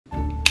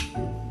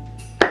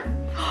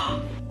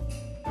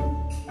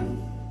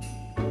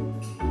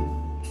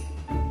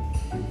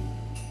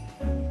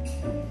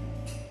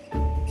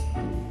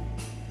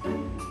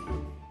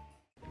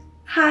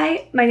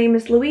Hi, my name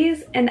is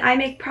Louise and I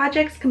make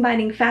projects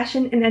combining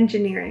fashion and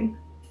engineering.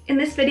 In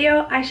this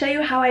video, I show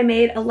you how I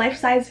made a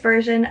life-size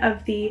version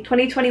of the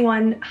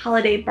 2021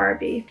 Holiday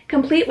Barbie,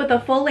 complete with a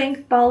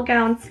full-length ball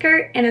gown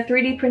skirt and a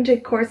 3D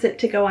printed corset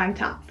to go on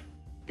top.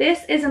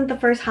 This isn't the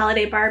first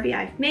Holiday Barbie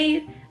I've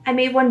made. I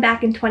made one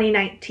back in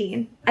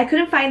 2019. I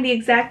couldn't find the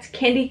exact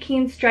candy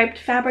cane striped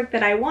fabric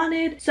that I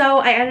wanted, so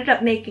I ended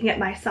up making it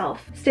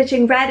myself,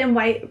 stitching red and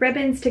white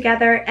ribbons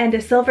together and a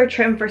silver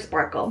trim for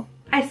sparkle.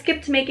 I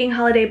skipped making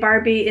Holiday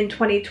Barbie in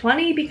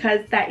 2020 because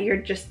that year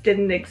just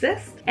didn't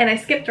exist, and I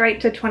skipped right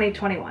to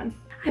 2021.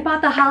 I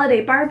bought the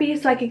Holiday Barbie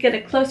so I could get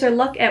a closer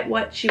look at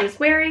what she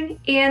was wearing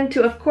and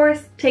to, of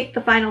course, take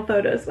the final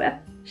photos with.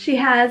 She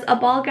has a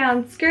ball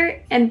gown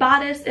skirt and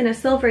bodice in a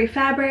silvery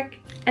fabric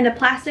and a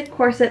plastic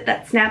corset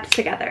that snaps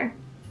together.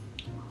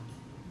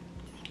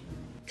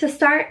 To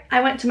start,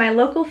 I went to my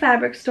local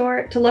fabric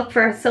store to look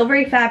for a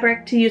silvery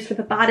fabric to use for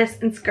the bodice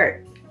and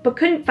skirt, but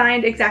couldn't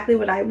find exactly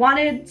what I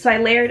wanted, so I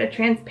layered a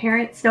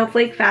transparent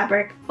snowflake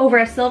fabric over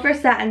a silver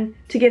satin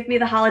to give me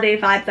the holiday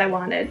vibes I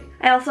wanted.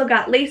 I also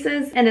got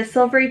laces and a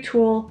silvery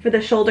tulle for the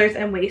shoulders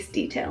and waist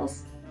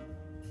details.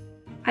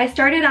 I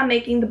started on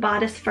making the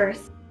bodice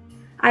first.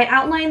 I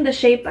outlined the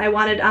shape I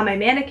wanted on my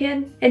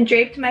mannequin and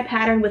draped my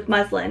pattern with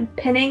muslin,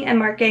 pinning and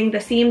marking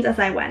the seams as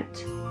I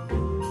went.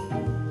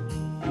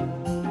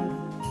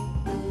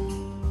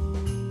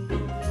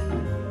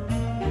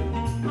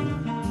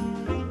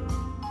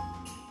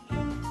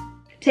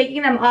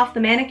 Taking them off the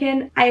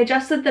mannequin, I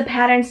adjusted the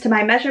patterns to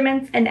my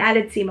measurements and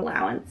added seam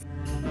allowance.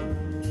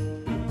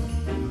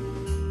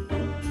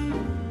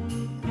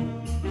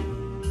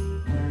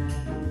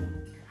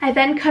 I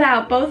then cut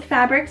out both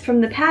fabrics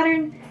from the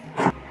pattern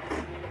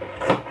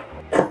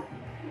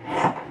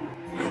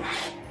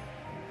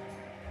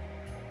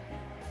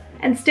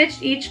and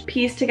stitched each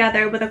piece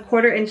together with a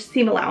 1/4 inch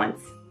seam allowance.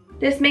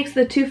 This makes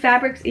the two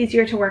fabrics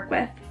easier to work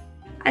with.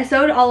 I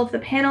sewed all of the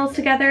panels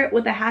together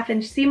with a 1/2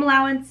 inch seam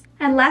allowance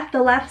and left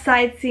the left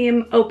side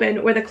seam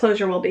open where the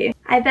closure will be.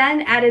 I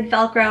then added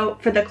Velcro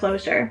for the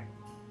closure.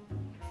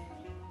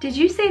 Did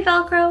you say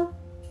Velcro?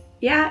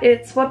 Yeah,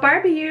 it's what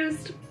Barbie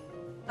used.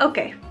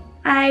 Okay.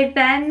 I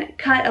then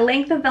cut a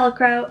length of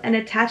Velcro and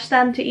attached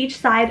them to each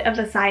side of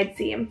the side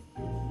seam.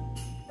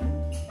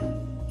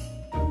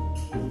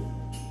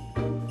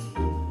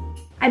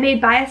 I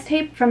made bias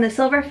tape from the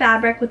silver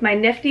fabric with my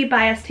nifty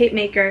bias tape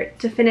maker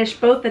to finish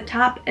both the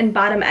top and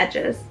bottom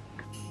edges.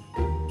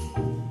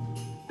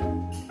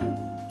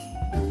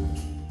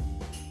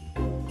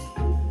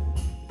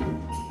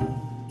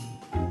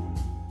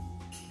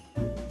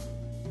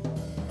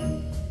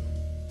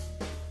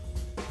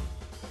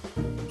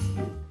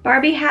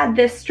 Barbie had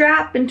this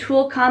strap and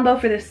tulle combo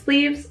for the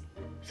sleeves,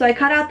 so I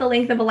cut out the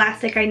length of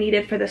elastic I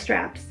needed for the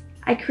straps.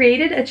 I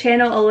created a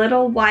channel a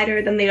little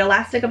wider than the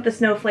elastic of the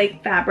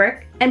snowflake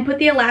fabric and put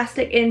the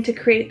elastic in to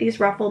create these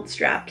ruffled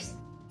straps.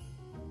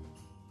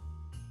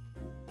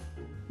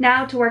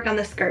 Now to work on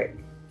the skirt.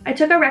 I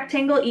took a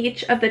rectangle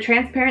each of the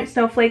transparent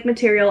snowflake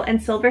material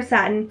and silver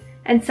satin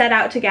and set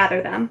out to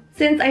gather them.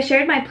 Since I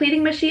shared my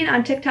pleating machine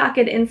on TikTok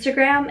and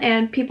Instagram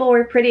and people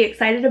were pretty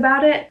excited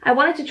about it, I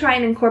wanted to try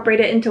and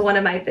incorporate it into one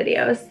of my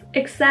videos.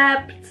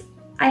 Except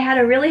I had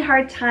a really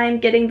hard time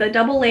getting the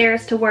double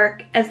layers to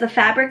work as the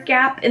fabric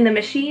gap in the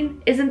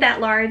machine isn't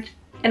that large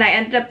and I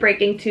ended up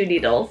breaking 2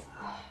 needles.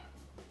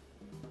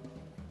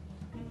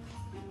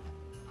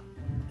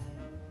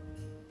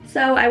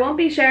 So I won't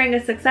be sharing a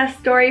success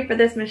story for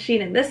this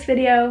machine in this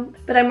video,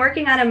 but I'm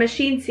working on a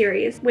machine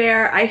series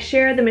where I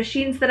share the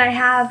machines that I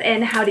have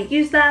and how to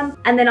use them,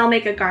 and then I'll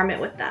make a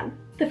garment with them.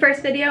 The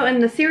first video in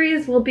the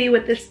series will be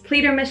with this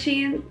pleater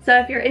machine, so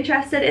if you're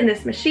interested in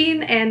this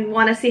machine and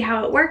want to see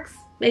how it works,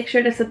 make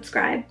sure to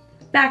subscribe.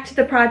 Back to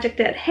the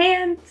project at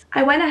hand,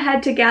 I went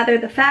ahead to gather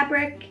the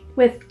fabric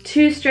with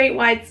 2 straight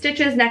wide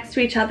stitches next to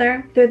each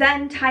other. They're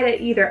then tied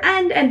at either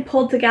end and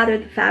pulled to gather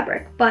the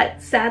fabric,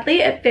 but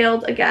sadly it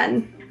failed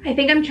again. I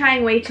think I'm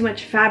trying way too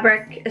much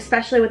fabric,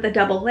 especially with the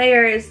double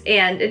layers,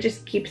 and it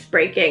just keeps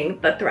breaking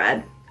the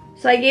thread.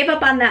 So I gave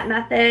up on that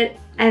method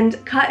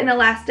and cut an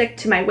elastic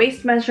to my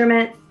waist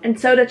measurement and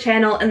sewed a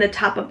channel in the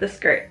top of the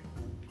skirt.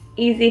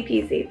 Easy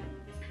peasy.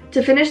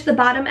 To finish the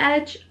bottom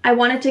edge, I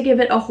wanted to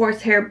give it a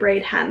horsehair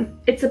braid hem.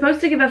 It's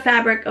supposed to give a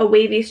fabric a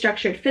wavy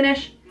structured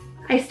finish.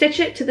 I stitch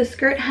it to the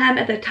skirt hem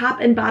at the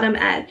top and bottom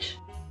edge.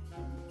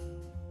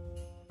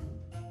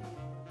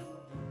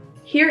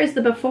 Here is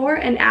the before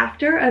and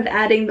after of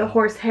adding the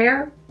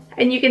horsehair,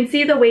 and you can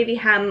see the wavy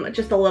hem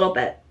just a little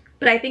bit.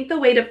 But I think the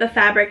weight of the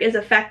fabric is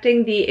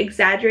affecting the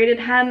exaggerated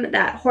hem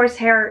that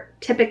horsehair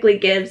typically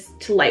gives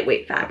to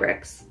lightweight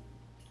fabrics.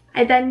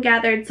 I then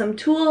gathered some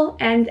tulle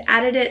and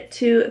added it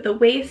to the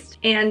waist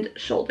and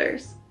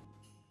shoulders.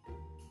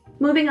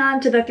 Moving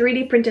on to the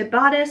 3D printed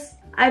bodice,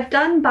 I've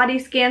done body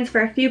scans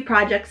for a few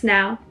projects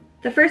now.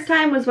 The first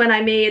time was when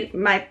I made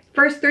my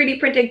first 3D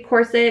printed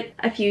corset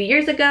a few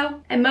years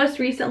ago, and most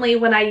recently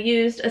when I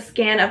used a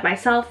scan of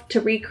myself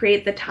to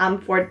recreate the Tom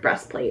Ford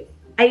breastplate.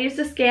 I used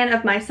a scan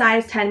of my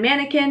size 10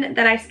 mannequin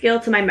that I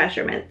scaled to my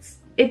measurements.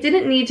 It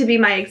didn't need to be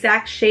my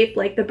exact shape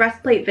like the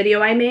breastplate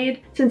video I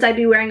made, since I'd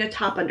be wearing a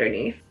top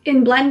underneath.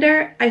 In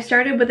Blender, I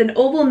started with an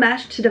oval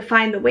mesh to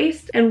define the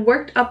waist and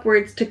worked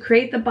upwards to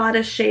create the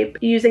bodice shape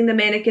using the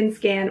mannequin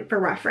scan for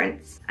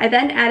reference. I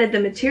then added the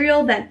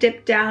material that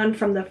dipped down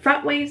from the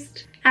front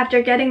waist.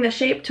 After getting the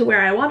shape to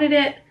where I wanted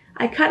it,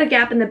 I cut a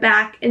gap in the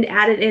back and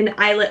added in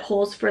eyelet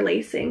holes for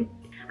lacing.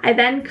 I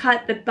then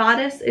cut the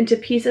bodice into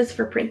pieces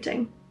for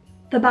printing.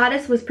 The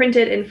bodice was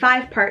printed in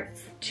 5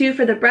 parts, 2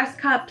 for the breast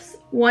cups,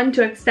 1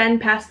 to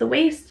extend past the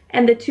waist,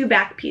 and the 2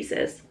 back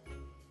pieces.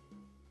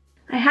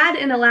 I had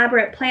an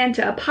elaborate plan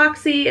to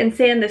epoxy and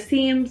sand the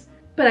seams,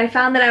 but I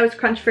found that I was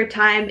crunched for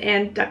time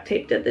and duct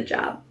tape did the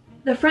job.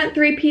 The front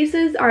 3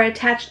 pieces are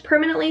attached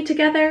permanently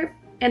together,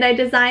 and I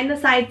designed the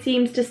side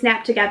seams to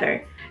snap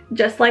together,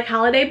 just like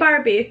Holiday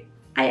Barbie.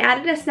 I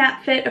added a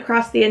snap fit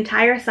across the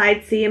entire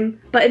side seam,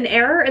 but an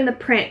error in the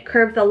print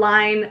curved the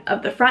line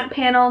of the front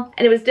panel,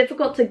 and it was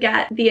difficult to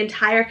get the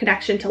entire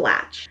connection to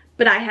latch,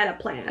 but I had a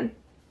plan.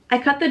 I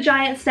cut the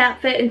giant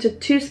snap fit into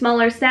 2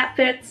 smaller snap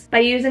fits by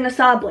using a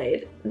saw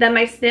blade, then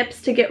my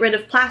snips to get rid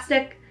of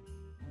plastic,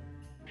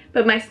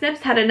 but my snips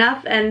had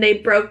enough and they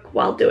broke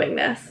while doing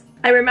this.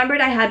 I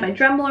remembered I had my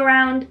Dremel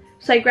around,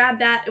 so I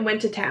grabbed that and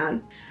went to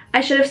town.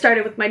 I should have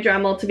started with my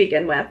Dremel to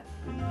begin with.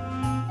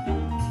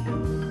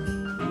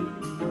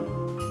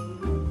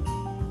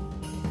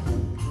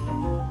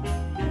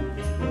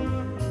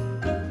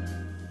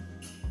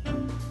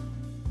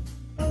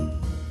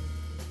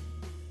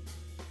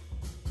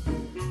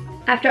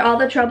 After all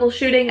the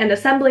troubleshooting and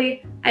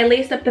assembly, I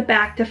laced up the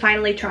back to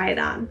finally try it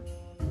on.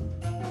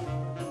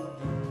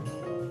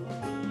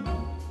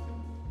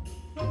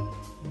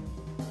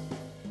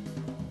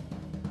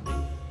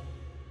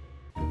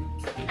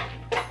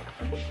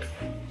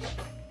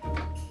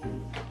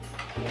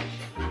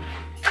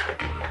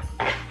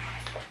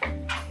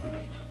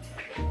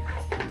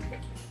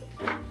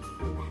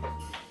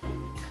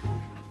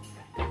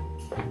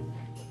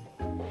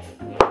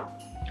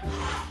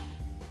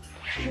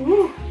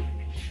 Woo.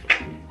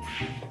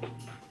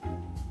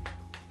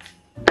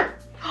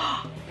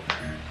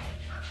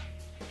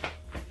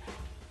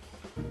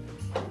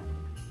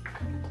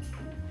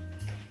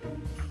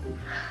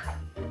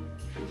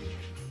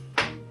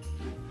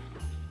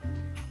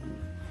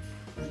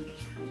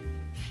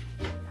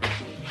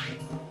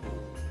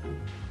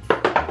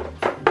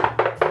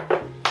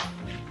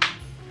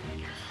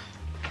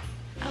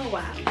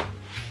 Wow.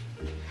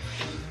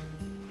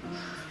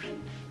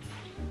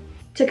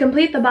 To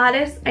complete the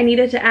bodice, I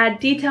needed to add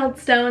detailed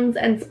stones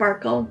and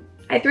sparkle.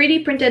 I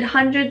 3D printed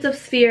hundreds of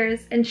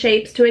spheres and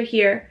shapes to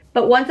adhere,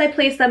 but once I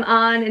placed them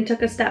on and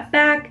took a step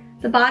back,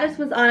 the bodice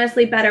was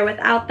honestly better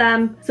without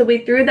them, so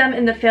we threw them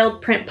in the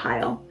failed print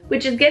pile,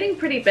 which is getting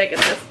pretty big at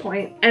this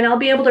point, and I'll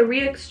be able to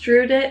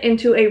re-extrude it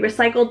into a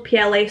recycled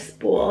PLA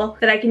spool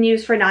that I can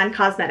use for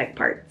non-cosmetic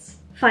parts.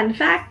 Fun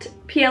fact,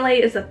 PLA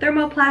is a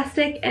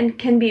thermoplastic and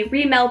can be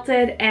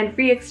remelted and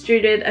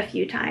re-extruded a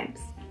few times.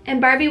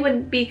 And Barbie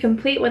wouldn't be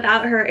complete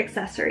without her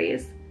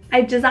accessories.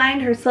 I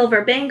designed her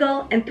silver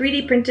bangle and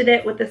 3D printed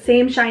it with the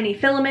same shiny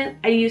filament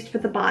I used for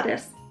the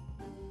bodice.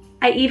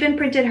 I even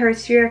printed her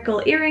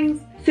spherical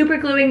earrings,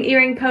 supergluing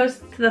earring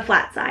posts to the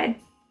flat side.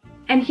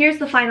 And here's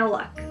the final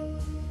look.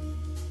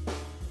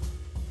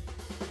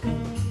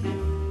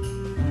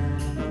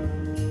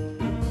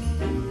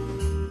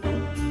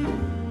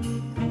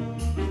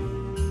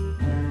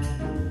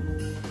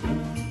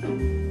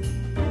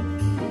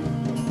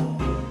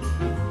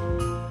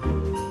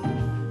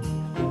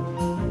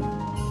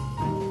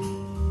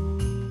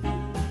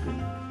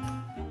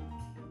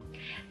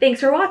 Thanks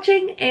for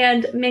watching,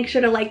 and make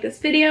sure to like this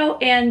video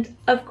and,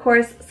 of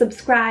course,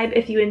 subscribe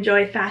if you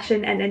enjoy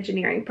fashion and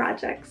engineering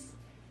projects.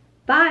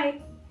 Bye!